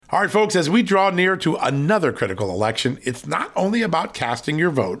All right, folks, as we draw near to another critical election, it's not only about casting your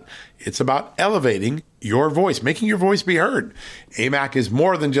vote, it's about elevating your voice, making your voice be heard. AMAC is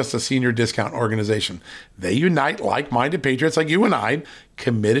more than just a senior discount organization. They unite like-minded patriots like you and I,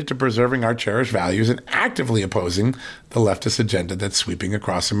 committed to preserving our cherished values and actively opposing the leftist agenda that's sweeping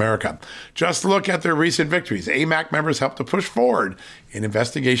across America. Just look at their recent victories. AMAC members helped to push forward an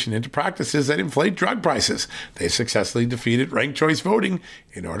investigation into practices that inflate drug prices. They successfully defeated ranked choice voting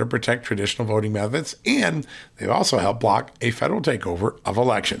in order to protect traditional voting methods, and they've also helped block a federal takeover of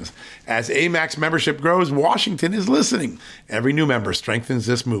elections. As AMAC's membership grows, Washington is listening. Every new member strengthens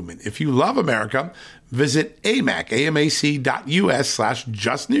this movement. If you love America, visit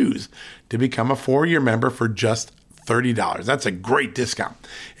amac.us/justnews to become a 4-year member for just $30. That's a great discount.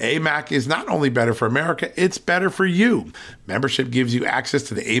 AMAC is not only better for America, it's better for you. Membership gives you access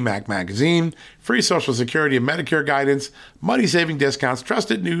to the AMAC magazine, free Social Security and Medicare guidance, money-saving discounts,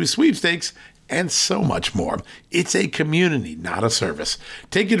 trusted news, sweepstakes, and so much more. It's a community, not a service.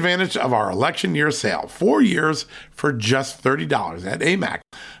 Take advantage of our election year sale, 4 years for just $30 at AMAC.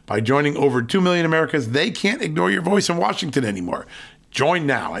 By joining over 2 million Americans, they can't ignore your voice in Washington anymore. Join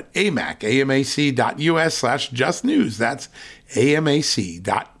now at amac.us/justnews. That's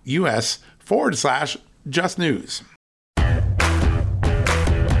amac.us/justnews.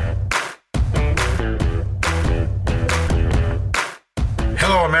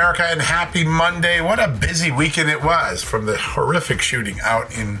 Hello, America, and happy Monday. What a busy weekend it was, from the horrific shooting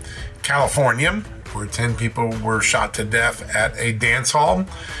out in California, where 10 people were shot to death at a dance hall,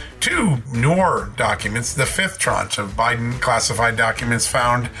 to Noor documents, the 5th tranche of Biden classified documents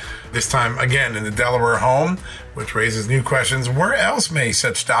found, this time again in the Delaware home, which raises new questions. Where else may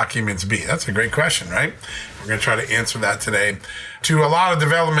such documents be? That's a great question, right? We're going to try to answer that today. To a lot of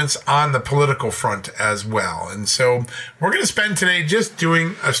developments on the political front as well. And so we're going to spend today just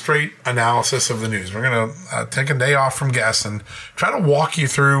doing a straight analysis of the news. We're going to take a day off from guests and try to walk you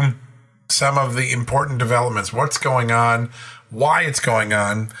through some of the important developments, what's going on, why it's going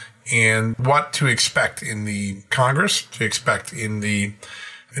on, and what to expect in the Congress, to expect in the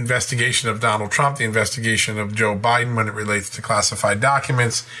investigation of Donald Trump, the investigation of Joe Biden when it relates to classified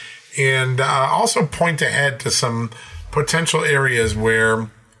documents, and also point ahead to some potential areas where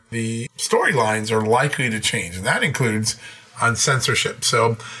the storylines are likely to change, and that includes on censorship.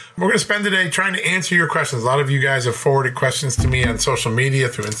 So we're going to spend today trying to answer your questions. A lot of you guys have forwarded questions to me on social media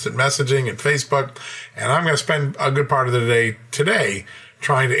through instant messaging and Facebook, and I'm going to spend a good part of the day today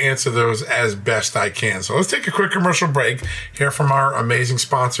trying to answer those as best I can. So let's take a quick commercial break, hear from our amazing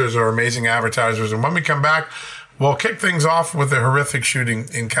sponsors, our amazing advertisers, and when we come back, we'll kick things off with the horrific shooting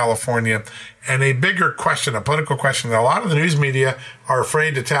in California and a bigger question, a political question that a lot of the news media are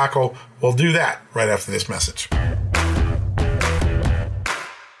afraid to tackle. We'll do that right after this message.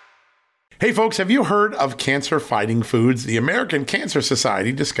 Hey folks, have you heard of cancer-fighting foods? The American Cancer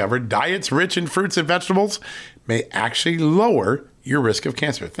Society discovered diets rich in fruits and vegetables may actually lower your risk of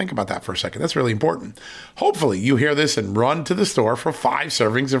cancer. Think about that for a second. That's really important. Hopefully you hear this and run to the store for 5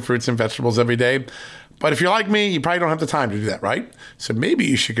 servings of fruits and vegetables every day. But if you're like me, you probably don't have the time to do that, right? So maybe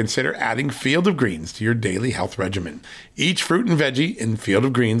you should consider adding Field of Greens to your daily health regimen. Each fruit and veggie in Field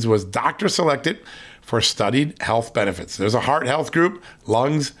of Greens was doctor selected for studied health benefits. There's a heart health group,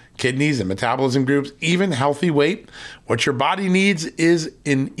 lungs, kidneys, and metabolism groups, even healthy weight. What your body needs is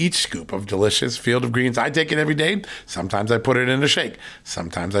in each scoop of delicious Field of Greens. I take it every day. Sometimes I put it in a shake.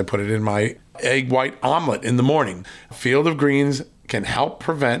 Sometimes I put it in my egg white omelet in the morning. Field of Greens can help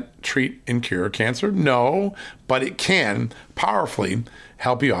prevent, treat, and cure cancer? No, but it can powerfully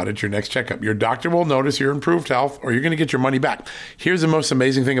help you out at your next checkup. Your doctor will notice your improved health, or you're going to get your money back. Here's the most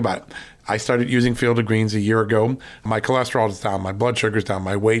amazing thing about it. I started using Field of Greens a year ago. My cholesterol is down, my blood sugar's down,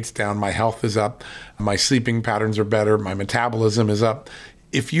 my weight's down, my health is up, my sleeping patterns are better, my metabolism is up.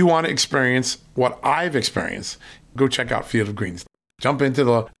 If you want to experience what I've experienced, go check out Field of Greens. Jump into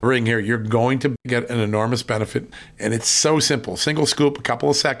the ring here. You're going to get an enormous benefit, and it's so simple. Single scoop, a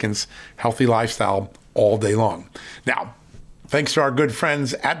couple of seconds, healthy lifestyle all day long. Now, thanks to our good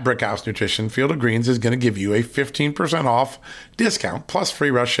friends at Brickhouse Nutrition, Field of Greens is going to give you a 15% off discount plus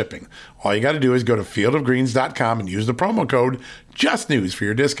free rush shipping. All you got to do is go to fieldofgreens.com and use the promo code JUSTNEWS for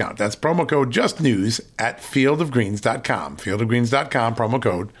your discount. That's promo code JUSTNEWS at fieldofgreens.com. Fieldofgreens.com, promo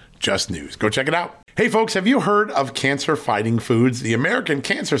code JUSTNEWS. Go check it out. Hey folks, have you heard of cancer-fighting foods? The American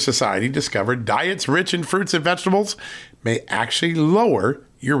Cancer Society discovered diets rich in fruits and vegetables may actually lower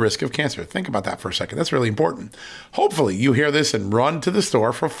your risk of cancer. Think about that for a second. That's really important. Hopefully you hear this and run to the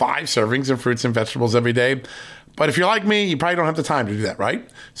store for 5 servings of fruits and vegetables every day. But if you're like me, you probably don't have the time to do that, right?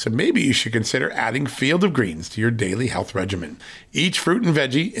 So maybe you should consider adding Field of Greens to your daily health regimen. Each fruit and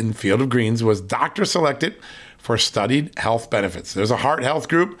veggie in Field of Greens was doctor selected for studied health benefits. There's a heart health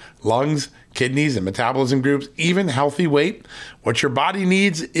group, lungs, kidneys, and metabolism groups, even healthy weight. What your body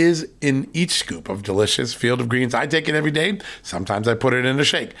needs is in each scoop of delicious Field of Greens. I take it every day. Sometimes I put it in a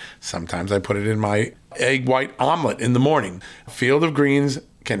shake. Sometimes I put it in my egg white omelet in the morning. Field of Greens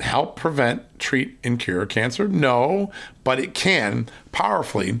can help prevent, treat, and cure cancer? No, but it can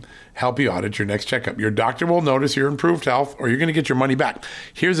powerfully help you out at your next checkup. Your doctor will notice your improved health, or you're going to get your money back.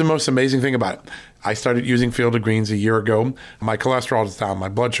 Here's the most amazing thing about it. I started using Field of Greens a year ago. My cholesterol is down, my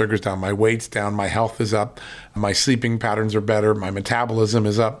blood sugar is down, my weight's down, my health is up, my sleeping patterns are better, my metabolism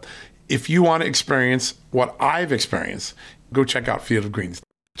is up. If you want to experience what I've experienced, go check out Field of Greens.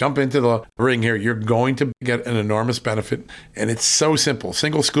 Jump into the ring here. You're going to get an enormous benefit, and it's so simple.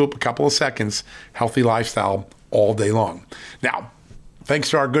 Single scoop, a couple of seconds, healthy lifestyle all day long. Now, thanks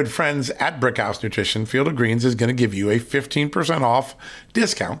to our good friends at Brickhouse Nutrition, Field of Greens is going to give you a 15% off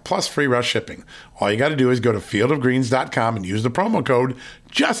discount plus free rush shipping. All you got to do is go to fieldofgreens.com and use the promo code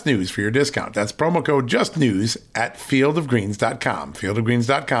JUSTNEWS for your discount. That's promo code JUSTNEWS at fieldofgreens.com.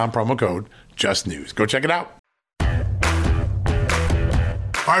 Fieldofgreens.com, promo code JUSTNEWS. Go check it out.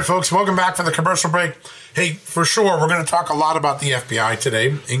 All right, folks, welcome back from the commercial break. Hey, for sure, we're going to talk a lot about the FBI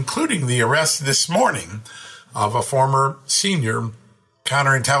today, including the arrest this morning of a former senior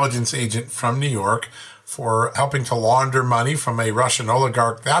counterintelligence agent from New York for helping to launder money from a Russian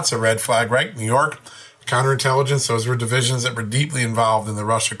oligarch. That's a red flag, right? New York, counterintelligence, those were divisions that were deeply involved in the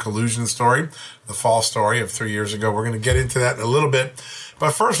Russia collusion story, the false story of 3 years ago. We're going to get into that in a little bit.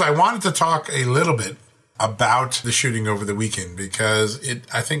 But first, I wanted to talk a little bit about the shooting over the weekend because it,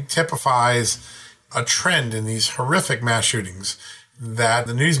 I think, typifies a trend in these horrific mass shootings that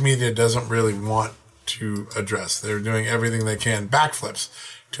the news media doesn't really want to address. They're doing everything they can, backflips,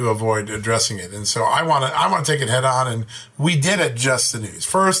 to avoid addressing it. And so I want to take it head on, and we did adjust the news.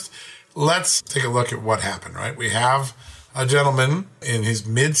 First, let's take a look at what happened, right? We have a gentleman in his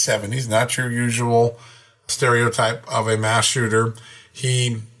mid-70s, not your usual stereotype of a mass shooter.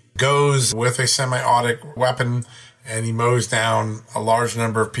 He goes with a semi-automatic weapon and he mows down a large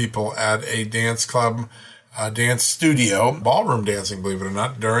number of people at a dance club, dance studio, ballroom dancing, believe it or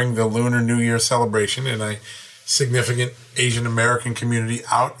not, during the Lunar New Year celebration in a significant Asian American community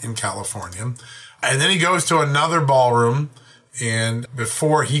out in California. And then he goes to another ballroom, and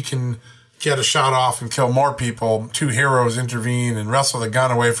before he can get a shot off and kill more people, two heroes intervene and wrestle the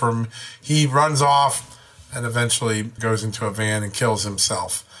gun away from him. He runs off and eventually goes into a van and kills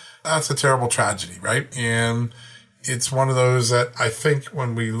himself. That's a terrible tragedy, right? And it's one of those that I think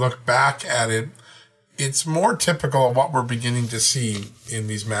when we look back at it, it's more typical of what we're beginning to see in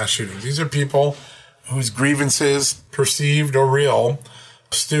these mass shootings. These are people whose grievances, perceived or real,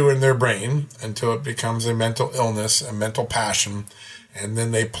 stew in their brain until it becomes a mental illness, a mental passion, and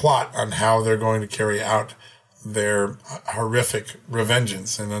then they plot on how they're going to carry out their horrific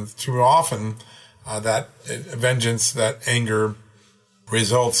revengeance. And then too often, that vengeance, that anger,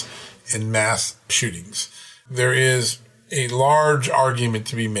 results in mass shootings. There is a large argument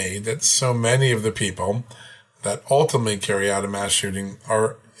to be made that so many of the people that ultimately carry out a mass shooting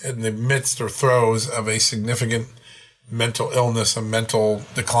are in the midst or throes of a significant mental illness, a mental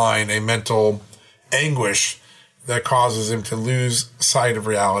decline, a mental anguish that causes them to lose sight of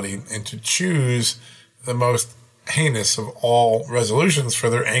reality and to choose the most heinous of all resolutions for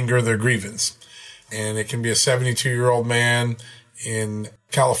their anger, their grievance. And it can be a 72-year-old man in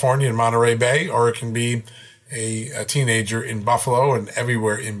California, in Monterey Bay, or it can be a teenager in Buffalo and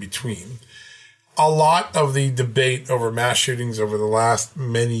everywhere in between. A lot of the debate over mass shootings over the last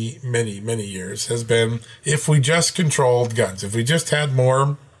many years has been, if we just controlled guns, if we just had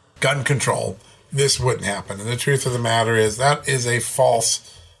more gun control, this wouldn't happen. And the truth of the matter is that is a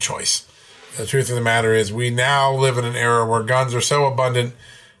false choice. The truth of the matter is we now live in an era where guns are so abundant,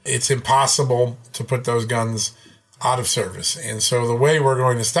 it's impossible to put those guns out of service. And so the way we're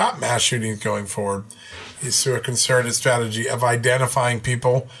going to stop mass shootings going forward is through a concerted strategy of identifying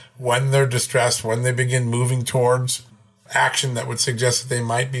people when they're distressed, when they begin moving towards action that would suggest that they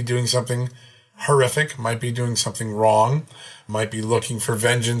might be doing something horrific, might be doing something wrong, might be looking for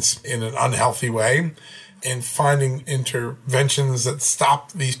vengeance in an unhealthy way, and finding interventions that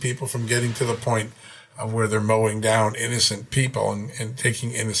stop these people from getting to the point of where they're mowing down innocent people and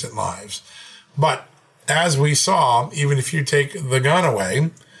taking innocent lives. But as we saw, even if you take the gun away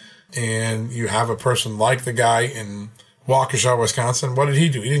and you have a person like the guy in Waukesha, Wisconsin, what did he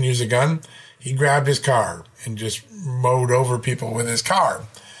do? He didn't use a gun. He grabbed his car and just mowed over people with his car.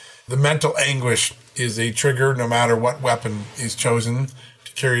 The mental anguish is a trigger no matter what weapon is chosen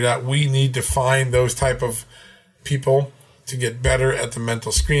to carry it out. We need to find those type of people to get better at the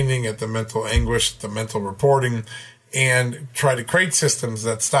mental screening, at the mental anguish, the mental reporting, and try to create systems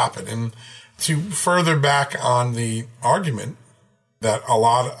that stop it. And to further back on the argument that a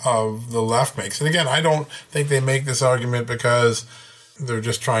lot of the left makes, and again, I don't think they make this argument because they're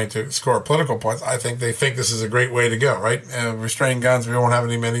just trying to score political points. I think they think this is a great way to go, right? Restrain guns, we won't have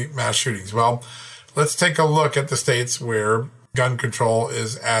many mass shootings. Well, let's take a look at the states where gun control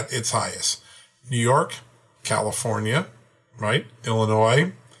is at its highest. New York, California, right?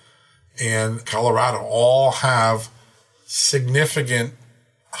 Illinois, and Colorado all have significant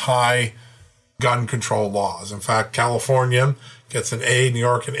high gun control laws. In fact, California gets an A, New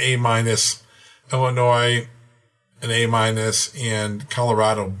York an A-, Illinois an A-, and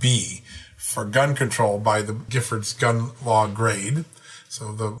Colorado B for gun control by the Giffords gun law grade.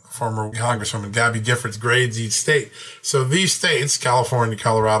 So the former Congresswoman Gabby Giffords grades each state. So these states, California,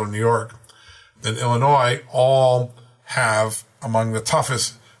 Colorado, New York, and Illinois, all have among the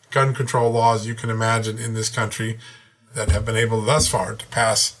toughest gun control laws you can imagine in this country that have been able thus far to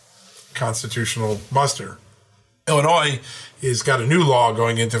pass constitutional muster. Illinois has got a new law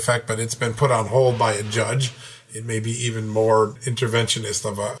going into effect, but it's been put on hold by a judge. It may be even more interventionist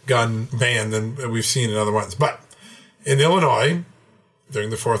of a gun ban than we've seen in other ones. But in Illinois, during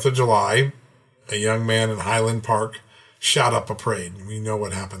the 4th of July, a young man in Highland Park shot up a parade. We know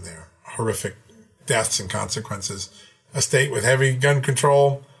what happened there. Horrific deaths and consequences. A state with heavy gun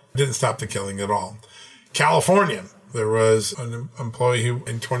control didn't stop the killing at all. California, there was an employee who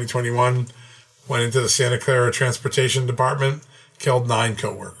in 2021 went into the Santa Clara Transportation Department, killed 9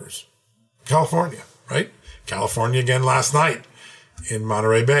 coworkers. California, right? California again last night in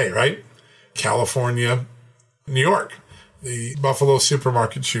Monterey Bay, right? California, New York, the Buffalo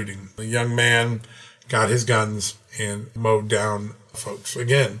supermarket shooting. The young man got his guns and mowed down folks.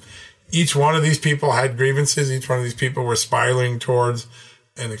 Again, each one of these people had grievances. Each one of these people were spiraling towards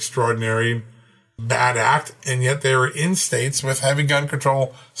an extraordinary bad act, and yet they were in states with heavy gun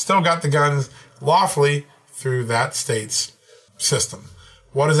control, still got the guns lawfully through that state's system.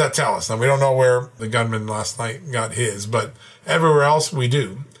 What does that tell us? Now, we don't know where the gunman last night got his, but everywhere else we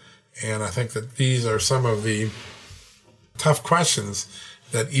do. And I think that these are some of the tough questions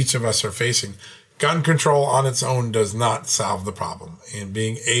that each of us are facing. Gun control on its own does not solve the problem. And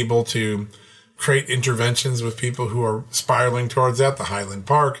being able to create interventions with people who are spiraling towards that, the Highland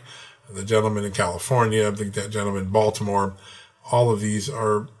Park, the gentleman in California, I think that gentleman in Baltimore, all of these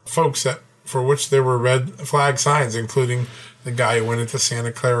are folks that for which there were red flag signs, including the guy who went into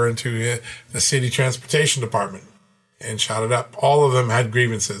Santa Clara into the city transportation department and shot it up. All of them had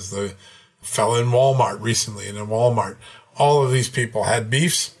grievances. The fellow in Walmart recently, and in Walmart, all of these people had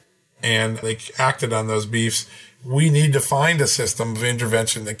beefs and they acted on those beefs. We need to find a system of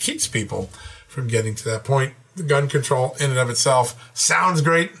intervention that keeps people from getting to that point. The gun control in and of itself sounds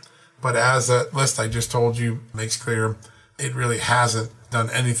great, but as that list I just told you makes clear, it really hasn't done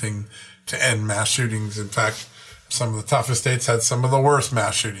anything to end mass shootings. In fact, some of the toughest states had some of the worst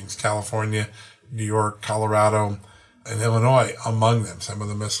mass shootings. California, New York, Colorado, and Illinois among them, some of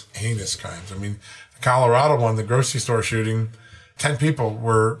the most heinous crimes. I mean, the Colorado one, the grocery store shooting, 10 people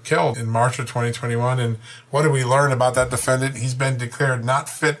were killed in March of 2021. And what did we learn about that defendant? He's been declared not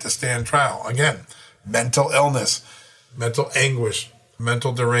fit to stand trial. Again, mental illness, mental anguish,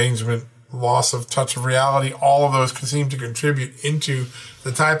 mental derangement, loss of touch of reality, all of those seem to contribute into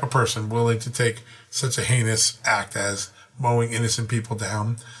the type of person willing to take such a heinous act as mowing innocent people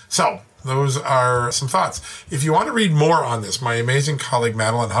down. So those are some thoughts. If you want to read more on this, my amazing colleague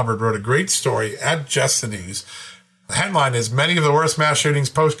Madeline Hubbard wrote a great story at Just the News. The headline is, many of the worst mass shootings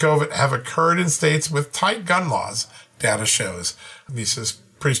post-COVID have occurred in states with tight gun laws, data shows. This is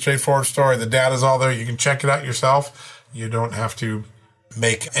a pretty straightforward story. The data's all there. You can check it out yourself. You don't have to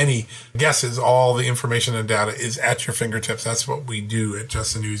make any guesses. All the information and data is at your fingertips. That's what we do at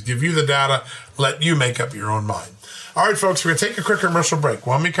Just the News. Give you the data, let you make up your own mind. All right, folks, we're going to take a quick commercial break.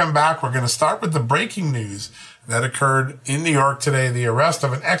 When we come back, we're going to start with the breaking news that occurred in New York today, the arrest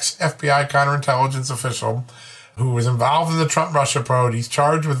of an ex-FBI counterintelligence official who was involved in the Trump-Russia probe. He's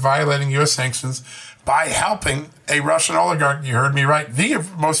charged with violating U.S. sanctions by helping a Russian oligarch. You heard me right. The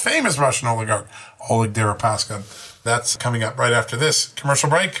most famous Russian oligarch, Oleg Deripaska. That's coming up right after this commercial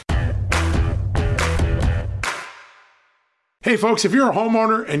break. Hey folks, if you're a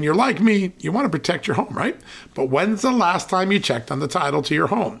homeowner and you're like me, you want to protect your home, right? But when's the last time you checked on the title to your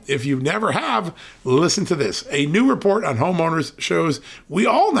home? If you never have, listen to this. A new report on homeowners shows we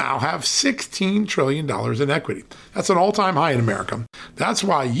all now have $16 trillion in equity. That's an all-time high in America. That's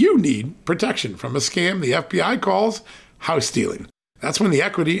why you need protection from a scam the FBI calls house stealing. That's when the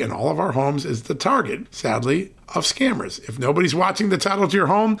equity in all of our homes is the target, sadly, of scammers. If nobody's watching the title to your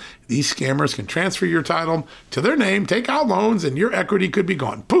home, these scammers can transfer your title to their name, take out loans, and your equity could be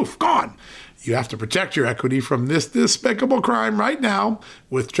gone. Poof, gone. You have to protect your equity from this despicable crime right now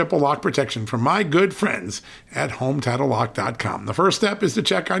with triple lock protection from my good friends at HomeTitleLock.com. The first step is to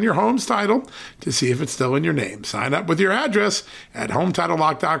check on your home's title to see if it's still in your name. Sign up with your address at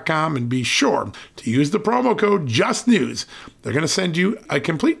HomeTitleLock.com and be sure to use the promo code JUSTNEWS. They're going to send you a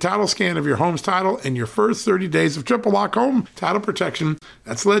complete title scan of your home's title and your first 30 days of triple lock home title protection.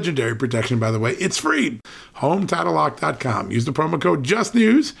 That's legendary protection, by the way. It's free. HomeTitleLock.com. Use the promo code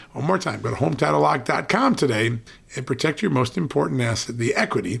JUSTNEWS. One more time, go to HomeTitleLock.com today and protect your most important asset, the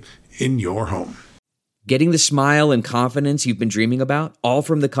equity in your home. Getting the smile and confidence you've been dreaming about, all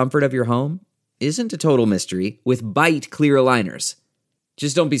from the comfort of your home, isn't a total mystery with Byte clear aligners.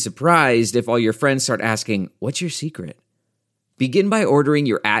 Just don't be surprised if all your friends start asking, "What's your secret?" Begin by ordering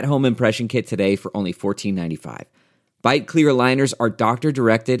your at-home impression kit today for only $14.95. Byte clear aligners are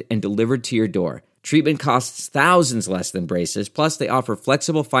doctor-directed and delivered to your door. Treatment costs thousands less than braces, plus they offer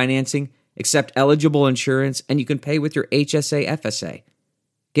flexible financing, accept eligible insurance, and you can pay with your HSA FSA.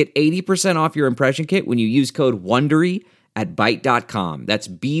 Get 80% off your impression kit when you use code WONDERY at Byte.com. That's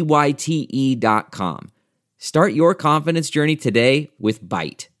BYTE.com. Start your confidence journey today with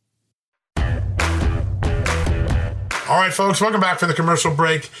Byte. All right, folks, welcome back for the commercial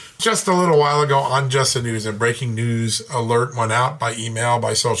break. Just a little while ago on Just the News, a breaking news alert went out by email,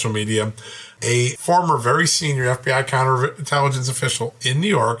 by social media. A former very senior FBI counterintelligence official in New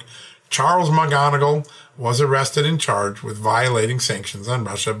York, Charles McGonigal, was arrested and charged with violating sanctions on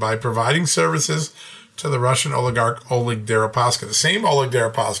Russia by providing services to the Russian oligarch Oleg Deripaska, the same Oleg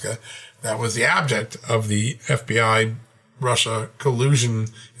Deripaska that was the object of the FBI Russia collusion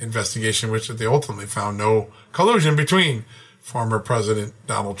investigation, which they ultimately found no collusion between former President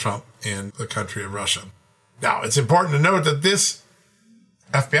Donald Trump and the country of Russia. Now, it's important to note that this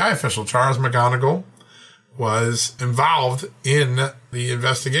FBI official, Charles McGonigal, was involved in the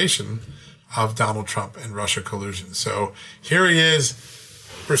investigation of Donald Trump and Russia collusion. So here he is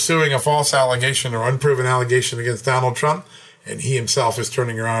pursuing a false allegation or unproven allegation against Donald Trump, and he himself is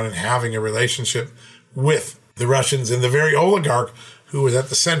turning around and having a relationship with the Russians and the very oligarch who was at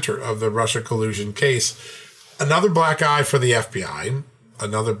the center of the Russia collusion case. Another black eye for the FBI,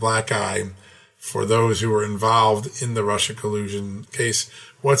 another black eye for those who were involved in the Russia collusion case.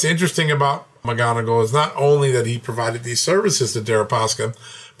 What's interesting about McGonigal is not only that he provided these services to Deripaska,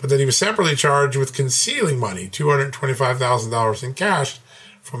 but that he was separately charged with concealing money, $225,000 in cash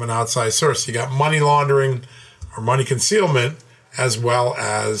from an outside source. He got money laundering or money concealment, as well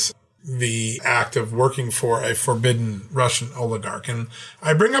as the act of working for a forbidden Russian oligarch. And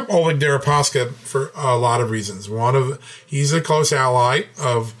I bring up Oleg Deripaska for a lot of reasons. He's a close ally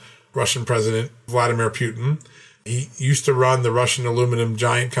of Russian President Vladimir Putin. He used to run the Russian aluminum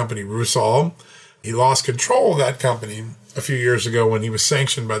giant company Rusal. He lost control of that company a few years ago when he was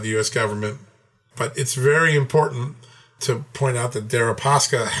sanctioned by the U.S. government. But it's very important to point out that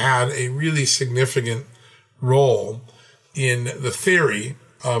Deripaska had a really significant role in the theory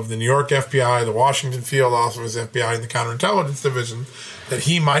of the New York FBI, the Washington field office FBI, and the counterintelligence division, that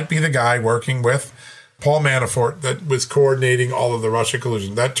he might be the guy working with Paul Manafort that was coordinating all of the Russia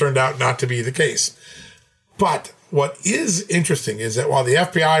collusion. That turned out not to be the case. But what is interesting is that while the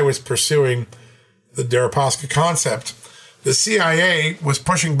FBI was pursuing the Deripaska concept, the CIA was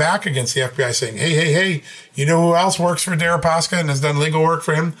pushing back against the FBI, saying, hey, you know who else works for Deripaska and has done legal work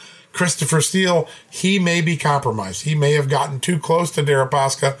for him? Christopher Steele. He may be compromised. He may have gotten too close to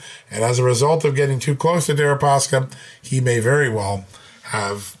Deripaska, and as a result of getting too close to Deripaska, he may very well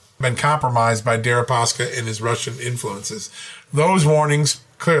have been compromised by Deripaska and his Russian influences. Those warnings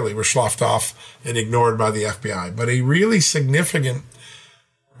clearly were sloughed off and ignored by the FBI. But a really significant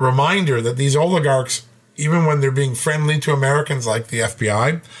reminder that these oligarchs, even when they're being friendly to Americans like the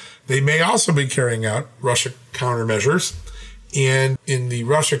FBI, they may also be carrying out Russia countermeasures. And in the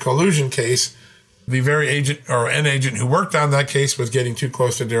Russia collusion case, the very agent or an agent who worked on that case was getting too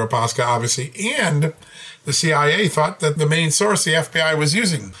close to Deripaska, obviously. And the CIA thought that the main source the FBI was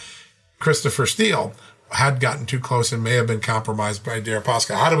using, Christopher Steele, had gotten too close and may have been compromised by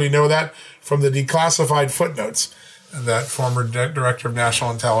Deripaska. How do we know that? From the declassified footnotes that former Director of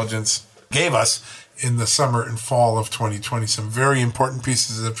National Intelligence gave us in the summer and fall of 2020. Some very important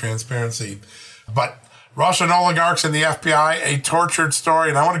pieces of transparency. But Russian oligarchs and the FBI, a tortured story.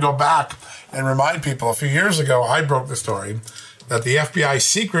 And I want to go back and remind people, a few years ago, I broke the story that the FBI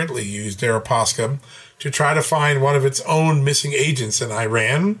secretly used Deripaska to try to find one of its own missing agents in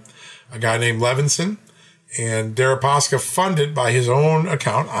Iran, a guy named Levinson. And Deripaska funded by his own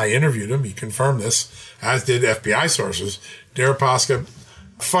account. I interviewed him. He confirmed this, as did FBI sources. Deripaska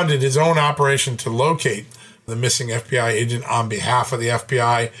funded his own operation to locate the missing FBI agent on behalf of the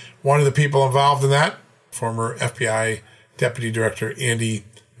FBI. One of the people involved in that, former FBI Deputy Director Andy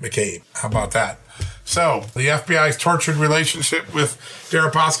McCabe. How about that? So the FBI's tortured relationship with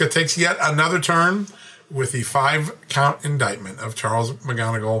Deripaska takes yet another turn with the 5-count indictment of Charles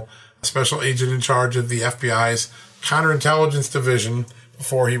McGonigal, special agent in charge of the FBI's counterintelligence division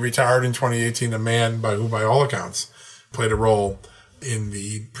before he retired in 2018, a man who, by all accounts, played a role in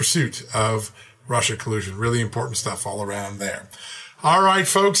the pursuit of Russia collusion. Really important stuff all around there. All right,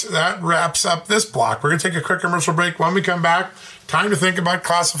 folks, that wraps up this block. We're going to take a quick commercial break. When we come back, time to think about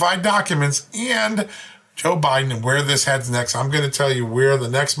classified documents and Joe Biden and where this heads next. I'm going to tell you where the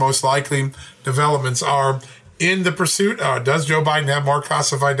next most likely developments are in the pursuit. Does Joe Biden have more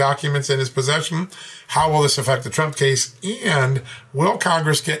classified documents in his possession? How will this affect the Trump case? And will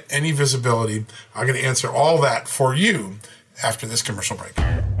Congress get any visibility? I'm going to answer all that for you after this commercial break.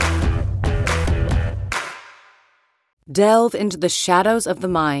 Delve into the shadows of the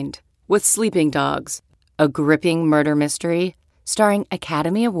mind with Sleeping Dogs, a gripping murder mystery starring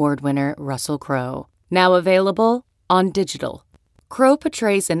Academy Award winner Russell Crowe. Now available on digital. Crowe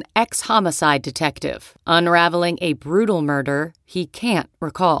portrays an ex-homicide detective unraveling a brutal murder he can't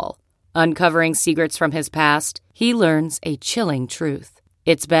recall. Uncovering secrets from his past, he learns a chilling truth.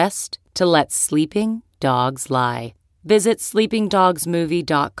 It's best to let sleeping dogs lie. Visit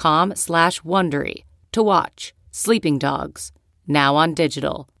sleepingdogsmovie.com/Wondery to watch Sleeping Dogs, now on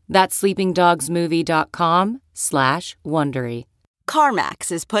digital. That's sleepingdogsmovie.com/Wondery.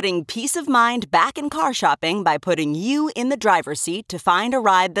 CarMax is putting peace of mind back in car shopping by putting you in the driver's seat to find a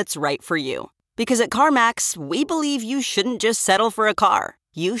ride that's right for you. Because at CarMax, we believe you shouldn't just settle for a car.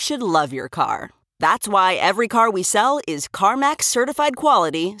 You should love your car. That's why every car we sell is CarMax certified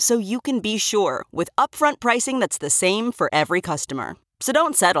quality, so you can be sure with upfront pricing that's the same for every customer. So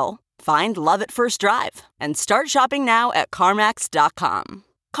don't settle. Find love at first drive and start shopping now at CarMax.com.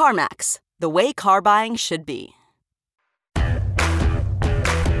 CarMax, the way car buying should be.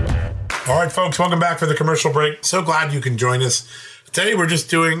 All right, folks, welcome back for the commercial break. So glad you can join us. Today, we're just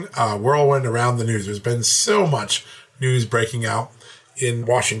doing a whirlwind around the news. There's been so much news breaking out in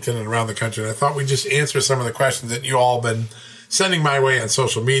Washington and around the country. And I thought we'd just answer some of the questions that you all been sending my way on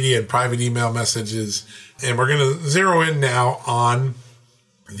social media and private email messages. And we're going to zero in now on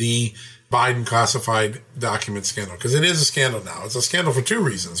the Biden classified document scandal, because it is a scandal now. It's a scandal for two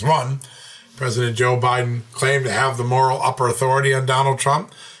reasons. One, President Joe Biden claimed to have the moral upper authority on Donald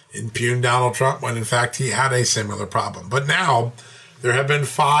Trump, impugned Donald Trump when in fact he had a similar problem. But now there have been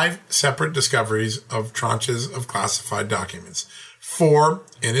 5 separate discoveries of tranches of classified documents. 4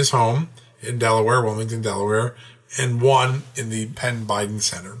 in his home in Delaware, Wilmington, Delaware, and 1 in the Penn Biden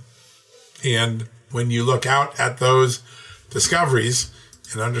Center. And when you look out at those discoveries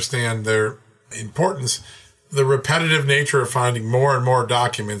and understand their importance, the repetitive nature of finding more and more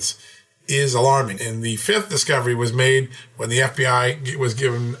documents is alarming. And the 5th discovery was made when the FBI was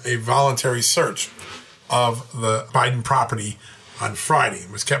given a voluntary search of the Biden property on Friday.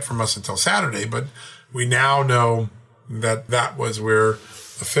 It was kept from us until Saturday, but we now know that that was where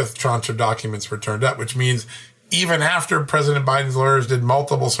the 5th tranche of documents were turned up, which means even after President Biden's lawyers did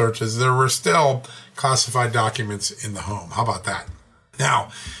multiple searches, there were still classified documents in the home. How about that? Now,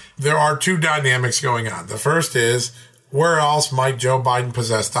 there are 2 dynamics going on. The first is, where else might Joe Biden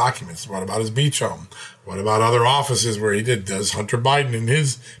possess documents? What about his beach home? What about other offices where he did? Does Hunter Biden in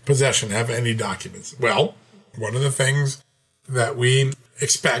his possession have any documents? Well, one of the things that we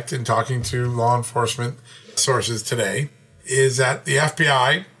expect in talking to law enforcement sources today is that the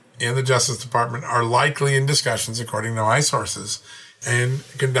FBI and the Justice Department are likely in discussions, according to my sources, and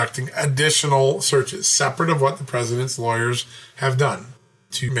conducting additional searches separate of what the president's lawyers have done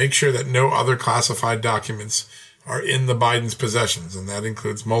to make sure that no other classified documents are in the Biden's possessions. And that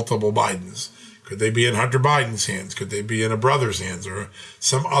includes multiple Bidens. Could they be in Hunter Biden's hands? Could they be in a brother's hands or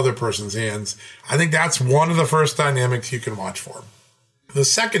some other person's hands? I think that's one of the first dynamics you can watch for. The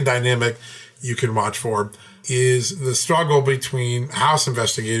second dynamic you can watch for is the struggle between House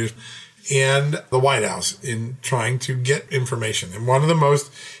investigators and the White House in trying to get information. And one of the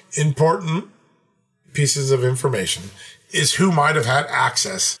most important pieces of information is who might have had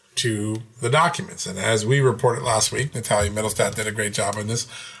access to the documents. And as we reported last week, Natalia Mittelstadt did a great job on this.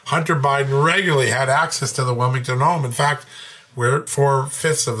 Hunter Biden regularly had access to the Wilmington home. In fact, where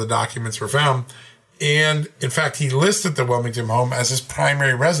 4/5 of the documents were found. And in fact, he listed the Wilmington home as his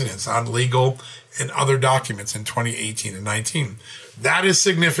primary residence on legal and other documents in 2018 and 19. That is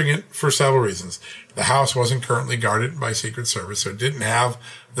significant for several reasons. The house wasn't currently guarded by Secret Service, so it didn't have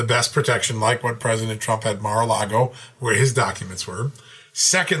the best protection like what President Trump had Mar-a-Lago, where his documents were.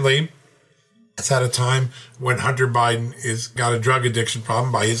 Secondly, it's at a time when Hunter Biden is got a drug addiction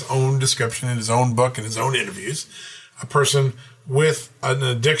problem by his own description in his own book and his own interviews. A person with an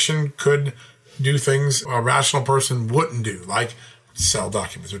addiction could do things a rational person wouldn't do, like sell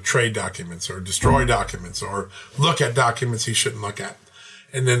documents or trade documents or destroy documents or look at documents he shouldn't look at.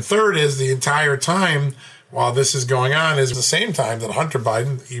 And then third is the entire time while this is going on is the same time that Hunter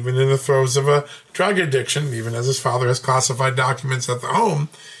Biden, even in the throes of a drug addiction, even as his father has classified documents at the home,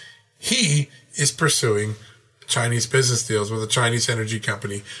 he is pursuing Chinese business deals with a Chinese energy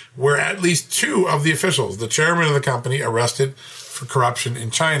company where at least two of the officials, the chairman of the company arrested for corruption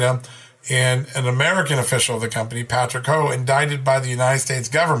in China, and an American official of the company, Patrick Ho, indicted by the United States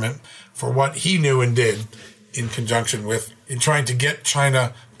government for what he knew and did in conjunction with in trying to get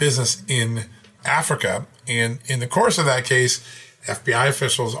China business in Africa. And in the course of that case, FBI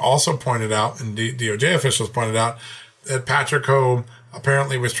officials also pointed out, and DOJ officials pointed out, that Patrick Ho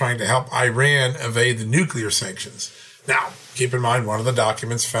apparently was trying to help Iran evade the nuclear sanctions. Now, keep in mind, one of the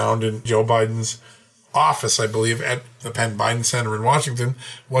documents found in Joe Biden's office, I believe, at the Penn Biden Center in Washington,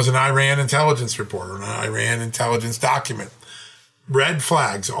 was an Iran intelligence report or an Iran intelligence document. Red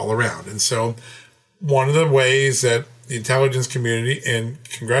flags all around. And so one of the ways that the intelligence community and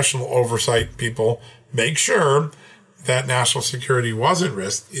congressional oversight people make sure that national security was at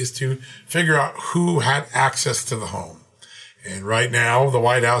risk is to figure out who had access to the home. And right now, the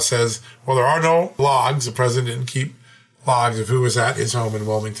White House says, well, there are no logs. The president didn't keep logs of who was at his home in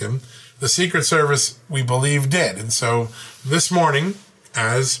Wilmington. The Secret Service, we believe, did. And so this morning,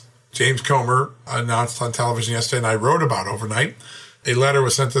 as James Comer announced on television yesterday, and I wrote about overnight, a letter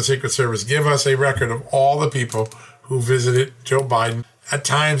was sent to the Secret Service. Give us a record of all the people who visited Joe Biden. At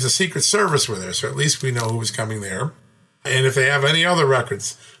times, the Secret Service were there, so at least we know who was coming there. And if they have any other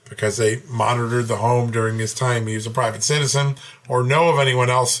records, because they monitored the home during his time, he was a private citizen, or know of anyone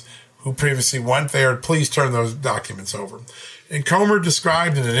else who previously went there, please turn those documents over. And Comer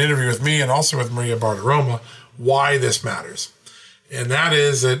described in an interview with me and also with Maria Bartiromo why this matters. And that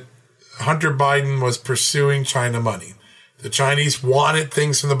is that Hunter Biden was pursuing China money. The Chinese wanted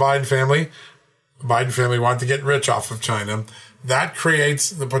things from the Biden family. The Biden family wanted to get rich off of China. That creates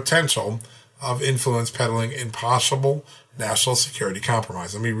the potential of influence peddling and possible national security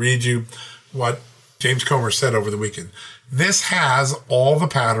compromise. Let me read you what James Comer said over the weekend. This has all the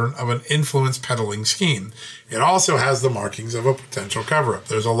pattern of an influence peddling scheme. It also has the markings of a potential cover-up.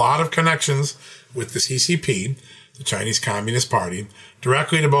 There's a lot of connections with the CCP, the Chinese Communist Party,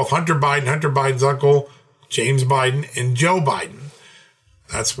 directly to both Hunter Biden, Hunter Biden's uncle, James Biden, and Joe Biden.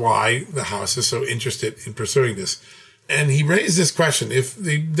 That's why the House is so interested in pursuing this. And he raised this question. If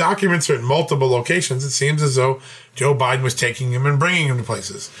the documents are in multiple locations, it seems as though Joe Biden was taking them and bringing them to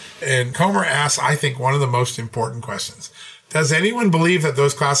places. And Comer asks, I think, one of the most important questions. Does anyone believe that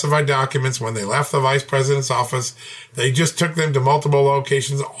those classified documents, when they left the vice president's office, they just took them to multiple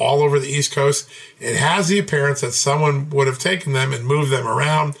locations all over the East Coast? It has the appearance that someone would have taken them and moved them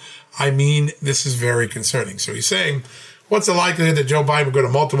around. I mean, this is very concerning. So he's saying, what's the likelihood that Joe Biden would go to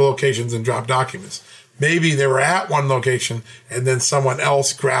multiple locations and drop documents? Maybe they were at one location and then someone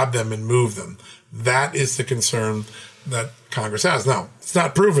else grabbed them and moved them. That is the concern that Congress has. Now, it's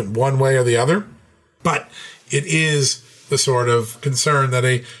not proven one way or the other, but it is the sort of concern that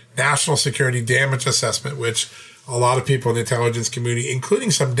a national security damage assessment, which a lot of people in the intelligence community,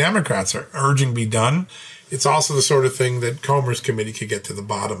 including some Democrats, are urging be done. It's also the sort of thing that Comer's committee could get to the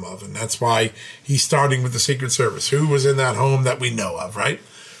bottom of. And that's why he's starting with the Secret Service. Who was in that home that we know of, right?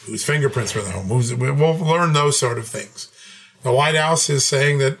 Whose fingerprints were in the home? We'll learn those sort of things. The White House is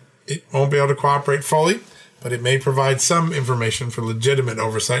saying that it won't be able to cooperate fully, but it may provide some information for legitimate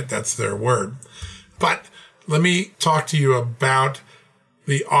oversight. That's their word. But let me talk to you about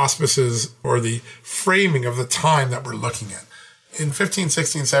the auspices or the framing of the time that we're looking at. In 15,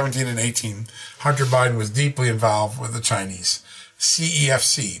 16, 17, and 18, Hunter Biden was deeply involved with the Chinese.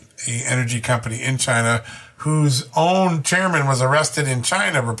 CEFC, an energy company in China whose own chairman was arrested in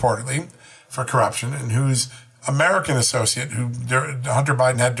China reportedly for corruption, and whose American associate, who Hunter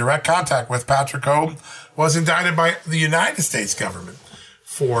Biden had direct contact with, Patrick Ho, was indicted by the United States government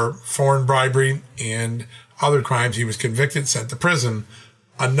for foreign bribery and other crimes. He was convicted, sent to prison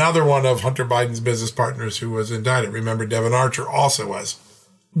another one of Hunter Biden's business partners who was indicted. Remember, Devon Archer also was.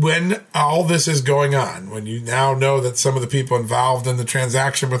 When all this is going on, when you now know that some of the people involved in the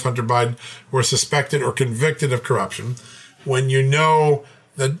transaction with Hunter Biden were suspected or convicted of corruption, when you know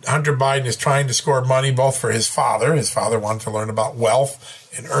that Hunter Biden is trying to score money both for his father wanted to learn about wealth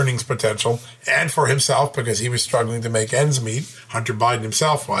and earnings potential, and for himself because he was struggling to make ends meet, Hunter Biden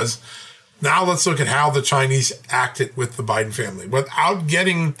himself was. Now let's look at how the Chinese acted with the Biden family. Without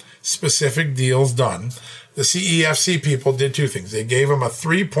getting specific deals done, the CEFC people did two things. They gave him a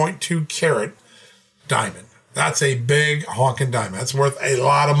 3.2 carat diamond. That's a big honking diamond. That's worth a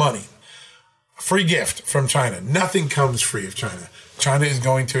lot of money. A free gift from China. Nothing comes free of China. China is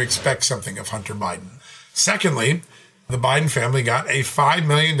going to expect something of Hunter Biden. Secondly, the Biden family got a $5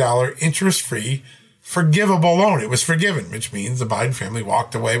 million interest-free forgivable loan. It was forgiven, which means the Biden family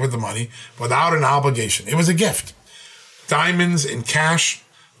walked away with the money without an obligation. It was a gift. Diamonds and cash,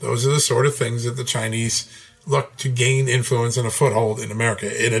 those are the sort of things that the Chinese look to gain influence and a foothold in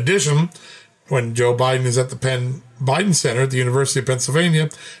America. In addition, when Joe Biden is at the Penn Biden Center at the University of Pennsylvania,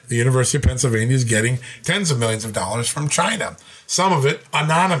 the University of Pennsylvania is getting tens of millions of dollars from China. Some of it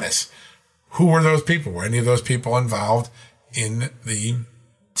anonymous. Who were those people? Were any of those people involved in the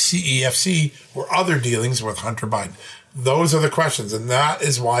CEFC or other dealings with Hunter Biden? Those are the questions. And that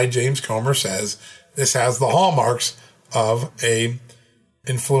is why James Comer says this has the hallmarks of a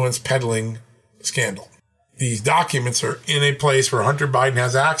influence peddling scandal. These documents are in a place where Hunter Biden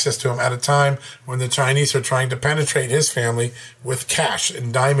has access to them at a time when the Chinese are trying to penetrate his family with cash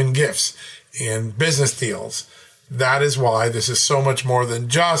and diamond gifts and business deals. That is why this is so much more than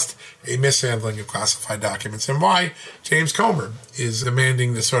just a mishandling of classified documents, and why James Comer is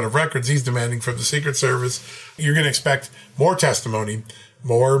demanding the sort of records he's demanding from the Secret Service. You're going to expect more testimony,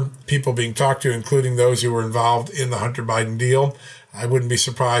 more people being talked to, including those who were involved in the Hunter Biden deal. I wouldn't be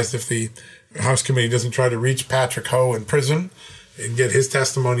surprised if the House committee doesn't try to reach Patrick Ho in prison and get his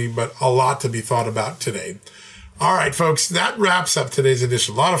testimony, but a lot to be thought about today. All right, folks, that wraps up today's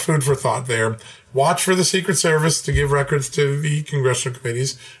edition. A lot of food for thought there. Watch for the Secret Service to give records to the congressional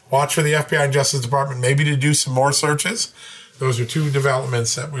committees. Watch for the FBI and Justice Department maybe to do some more searches. Those are two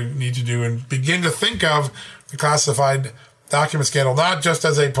developments that we need to do and begin to think of the classified document scandal, not just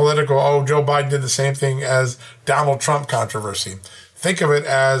as a political, Joe Biden did the same thing as Donald Trump controversy. Think of it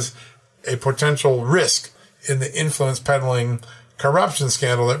as a potential risk in the influence peddling corruption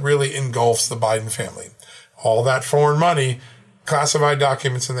scandal that really engulfs the Biden family. All that foreign money, classified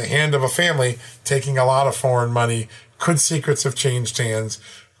documents in the hand of a family taking a lot of foreign money. Could secrets have changed hands?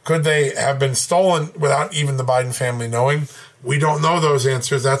 Could they have been stolen without even the Biden family knowing? We don't know those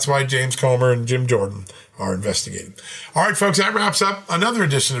answers. That's why James Comer and Jim Jordan are investigating. All right, folks, that wraps up another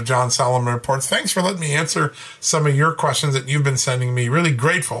edition of John Solomon Reports. Thanks for letting me answer some of your questions that you've been sending me. Really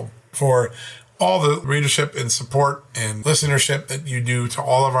grateful for all the readership and support and listenership that you do to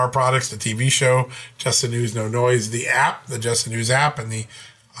all of our products, the TV show, Just the News, No Noise, the app, the Just the News app, and the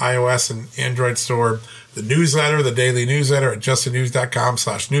iOS and Android store, the newsletter, the daily newsletter at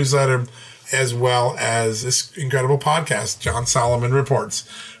justthenews.com/newsletter, as well as this incredible podcast, John Solomon Reports.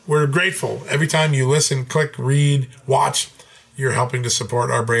 We're grateful. Every time you listen, click, read, watch, you're helping to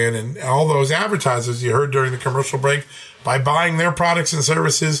support our brand. And all those advertisers you heard during the commercial break, by buying their products and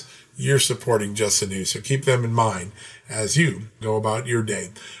services, you're supporting Just the News. So keep them in mind as you go about your day.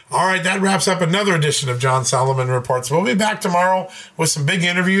 All right, that wraps up another edition of John Solomon Reports. We'll be back tomorrow with some big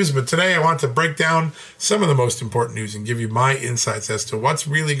interviews, but today I want to break down some of the most important news and give you my insights as to what's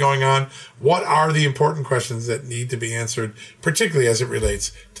really going on. What are the important questions that need to be answered, particularly as it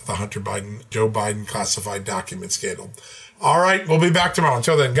relates to the Hunter Biden, Joe Biden classified document scandal. All right, we'll be back tomorrow.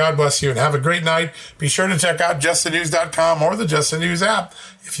 Until then, God bless you and have a great night. Be sure to check out justthenews.com or the Just the News app.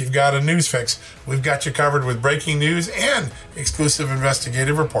 If you've got a news fix, we've got you covered with breaking news and exclusive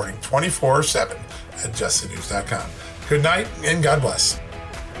investigative reporting 24/7 at justthenews.com. Good night and God bless.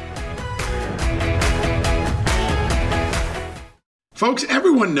 Folks,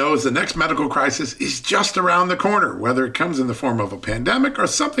 everyone knows the next medical crisis is just around the corner, whether it comes in the form of a pandemic or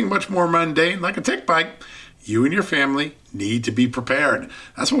something much more mundane like a tick bite. You and your family need to be prepared.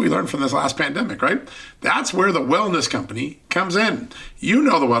 That's what we learned from this last pandemic, right? That's where the Wellness Company comes in. You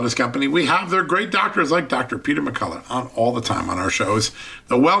know the Wellness Company. We have their great doctors like Dr. Peter McCullough on all the time on our shows.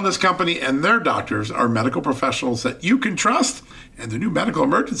 The Wellness Company and their doctors are medical professionals that you can trust, and the new medical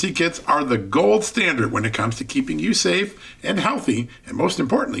emergency kits are the gold standard when it comes to keeping you safe and healthy, and most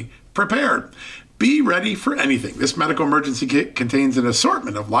importantly, prepared. Be ready for anything. This medical emergency kit contains an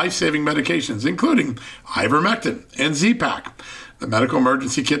assortment of life-saving medications, including ivermectin and Z-Pak. The Medical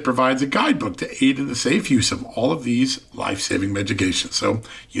Emergency Kit provides a guidebook to aid in the safe use of all of these life-saving medications, so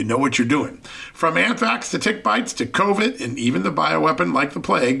you know what you're doing. From anthrax to tick bites to COVID and even the bioweapon like the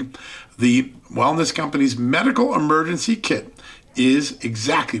plague, the wellness company's Medical Emergency Kit is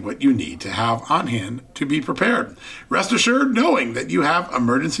exactly what you need to have on hand to be prepared. Rest assured knowing that you have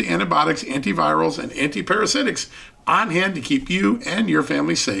emergency antibiotics, antivirals, and antiparasitics on hand to keep you and your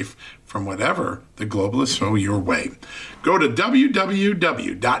family safe from whatever the globalists throw your way. Go to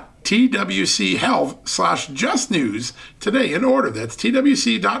www.twchealth/justnews today and order. That's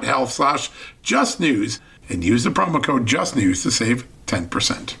twc.health/justnews and use the promo code JUSTNEWS to save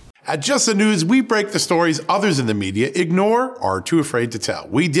 10%. At Just the News, we break the stories others in the media ignore or are too afraid to tell.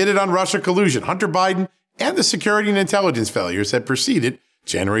 We did it on Russia collusion, Hunter Biden, and the security and intelligence failures that preceded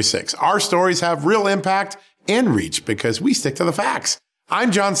January 6th. Our stories have real impact and reach because we stick to the facts.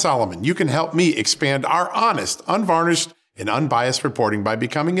 I'm John Solomon. You can help me expand our honest, unvarnished, and unbiased reporting by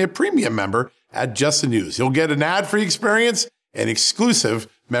becoming a premium member at Just the News. You'll get an ad-free experience and exclusive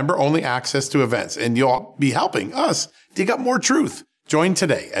member-only access to events, and you'll be helping us dig up more truth. Join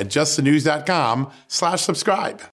today at justthenews.com/subscribe.